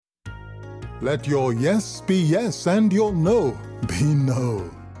Let your yes be yes and your no be no.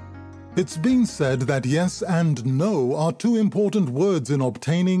 It's been said that yes and no are two important words in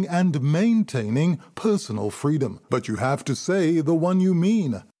obtaining and maintaining personal freedom, but you have to say the one you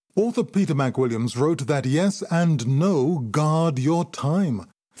mean. Author Peter McWilliams wrote that yes and no guard your time.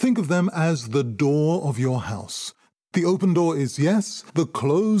 Think of them as the door of your house. The open door is yes, the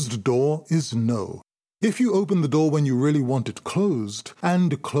closed door is no. If you open the door when you really want it closed,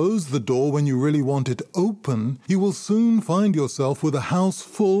 and close the door when you really want it open, you will soon find yourself with a house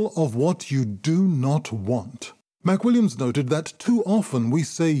full of what you do not want. McWilliams noted that too often we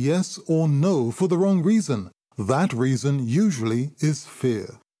say yes or no for the wrong reason. That reason usually is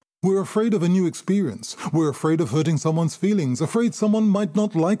fear. We're afraid of a new experience. We're afraid of hurting someone's feelings, afraid someone might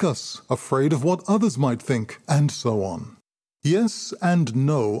not like us, afraid of what others might think, and so on. Yes and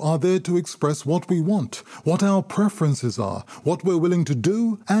no are there to express what we want, what our preferences are, what we're willing to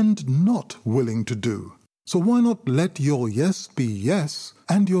do and not willing to do. So why not let your yes be yes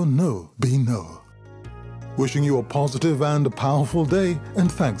and your no be no? Wishing you a positive and a powerful day,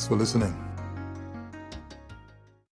 and thanks for listening.